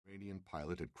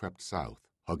pilot had crept south,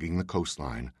 hugging the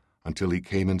coastline, until he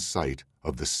came in sight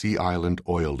of the Sea Island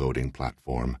oil loading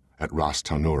platform at Ras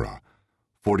Tanura,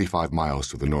 45 miles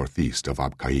to the northeast of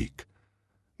Abqaiq.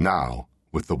 Now,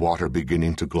 with the water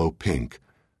beginning to glow pink,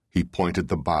 he pointed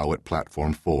the bow at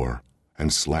Platform 4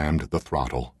 and slammed the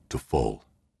throttle to full.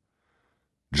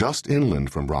 Just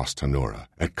inland from Ras Tanura,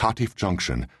 at Qatif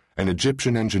Junction, an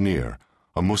Egyptian engineer,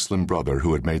 a Muslim brother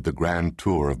who had made the grand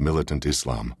tour of militant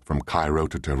Islam from Cairo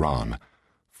to Tehran,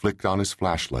 flicked on his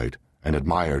flashlight and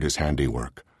admired his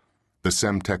handiwork. The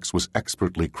Semtex was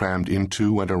expertly crammed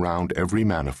into and around every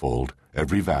manifold,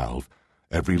 every valve,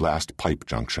 every last pipe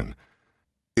junction.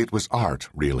 It was art,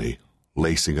 really,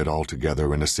 lacing it all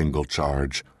together in a single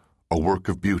charge, a work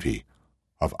of beauty,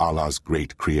 of Allah's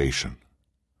great creation.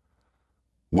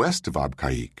 West of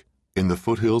Abqaiq, in the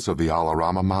foothills of the Al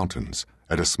Arama Mountains,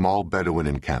 at a small Bedouin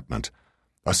encampment,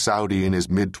 a Saudi in his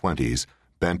mid-20s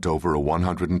bent over a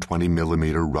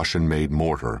 120-millimeter Russian-made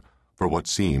mortar for what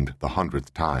seemed the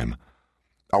 100th time.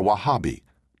 A Wahhabi,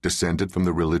 descended from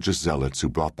the religious zealots who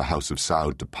brought the House of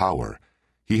Saud to power,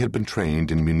 he had been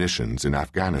trained in munitions in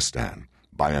Afghanistan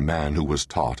by a man who was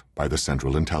taught by the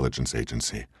Central Intelligence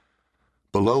Agency.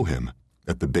 Below him,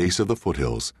 at the base of the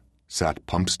foothills, sat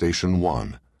Pump Station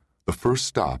 1, the first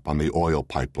stop on the oil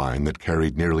pipeline that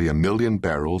carried nearly 1 million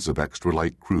barrels of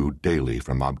extra-light crude daily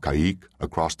from Abqaiq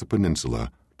across the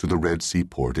peninsula to the Red Sea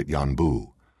port at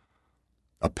Yanbu.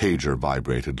 A pager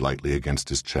vibrated lightly against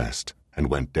his chest and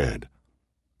went dead.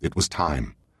 It was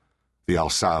time. The Al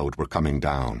Saud were coming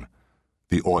down.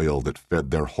 The oil that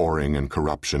fed their whoring and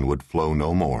corruption would flow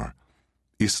no more.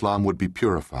 Islam would be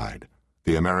purified,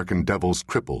 the American devils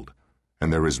crippled,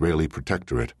 and their Israeli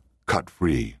protectorate cut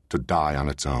free to die on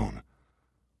its own.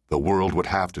 The world would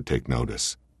have to take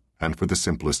notice, and for the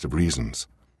simplest of reasons.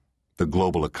 The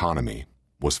global economy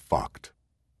was fucked.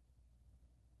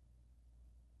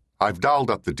 I've dialed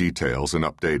up the details and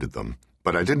updated them,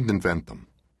 but I didn't invent them.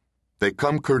 They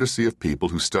come courtesy of people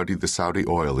who studied the Saudi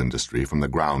oil industry from the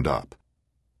ground up.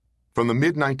 From the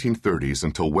mid-1930s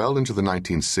until well into the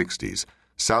 1960s,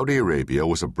 Saudi Arabia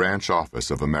was a branch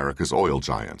office of America's oil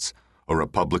giants, a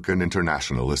Republican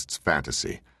internationalist's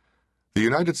fantasy. The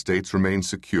United States remained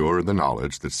secure in the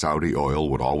knowledge that Saudi oil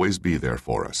would always be there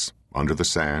for us, under the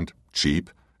sand, cheap,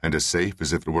 and as safe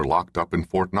as if it were locked up in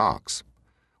Fort Knox.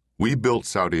 We built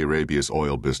Saudi Arabia's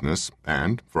oil business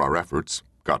and, for our efforts,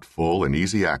 got full and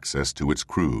easy access to its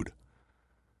crude.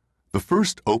 The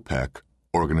first OPEC,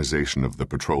 Organization of the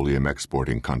Petroleum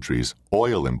Exporting Countries,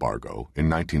 oil embargo in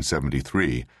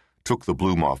 1973 took the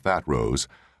bloom off that rose,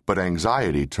 but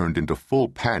anxiety turned into full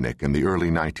panic in the early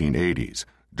 1980s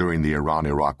during the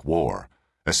Iran-Iraq War,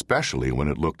 especially when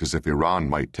it looked as if Iran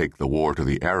might take the war to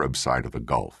the Arab side of the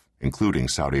Gulf, including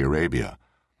Saudi Arabia.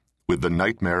 With the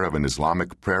nightmare of an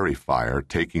Islamic prairie fire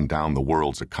taking down the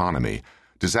world's economy,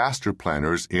 disaster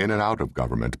planners in and out of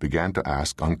government began to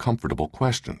ask uncomfortable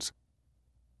questions.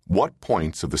 What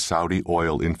points of the Saudi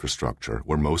oil infrastructure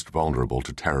were most vulnerable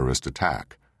to terrorist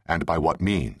attack, and by what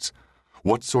means?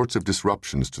 What sorts of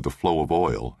disruptions to the flow of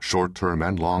oil, short-term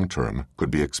and long-term, could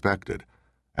be expected,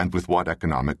 and with what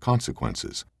economic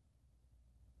consequences?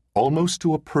 Almost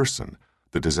to a person,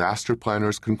 the disaster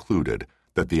planners concluded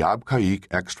that the Abqaiq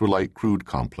extra-light crude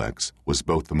complex was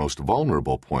both the most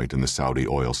vulnerable point in the Saudi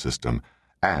oil system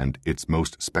and its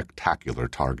most spectacular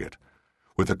target.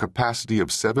 With a capacity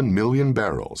of 7 million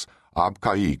barrels,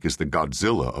 Abqaiq is the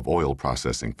Godzilla of oil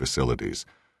processing facilities.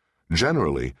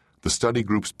 Generally, the study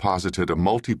groups posited a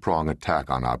multi-prong attack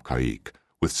on Abqaiq,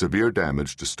 with severe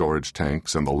damage to storage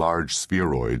tanks and the large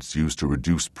spheroids used to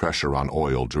reduce pressure on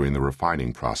oil during the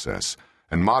refining process,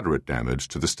 and moderate damage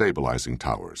to the stabilizing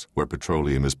towers, where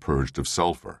petroleum is purged of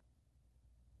sulfur.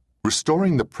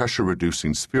 Restoring the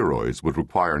pressure-reducing spheroids would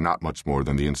require not much more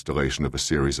than the installation of a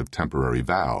series of temporary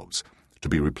valves, to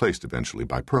be replaced eventually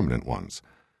by permanent ones.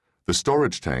 The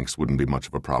storage tanks wouldn't be much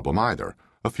of a problem either,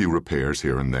 a few repairs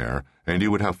here and there, and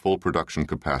you would have full production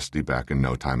capacity back in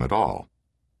no time at all.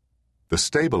 The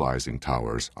stabilizing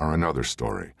towers are another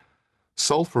story.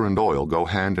 Sulfur and oil go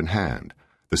hand in hand.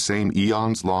 The same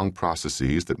eons-long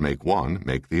processes that make one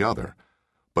make the other.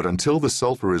 But until the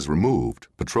sulfur is removed,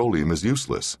 petroleum is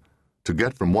useless. To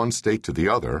get from one state to the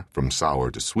other, from sour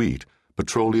to sweet,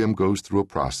 petroleum goes through a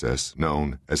process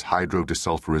known as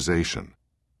hydrodesulfurization.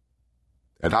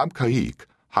 At Abqaiq,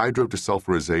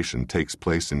 hydrodesulfurization takes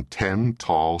place in 10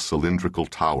 tall cylindrical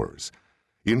towers.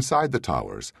 Inside the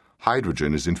towers,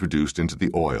 hydrogen is introduced into the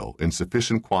oil in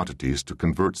sufficient quantities to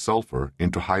convert sulfur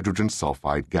into hydrogen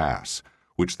sulfide gas,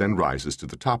 which then rises to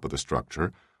the top of the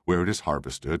structure, where it is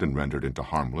harvested and rendered into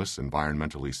harmless,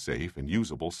 environmentally safe, and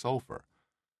usable sulfur.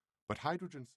 But hydrogen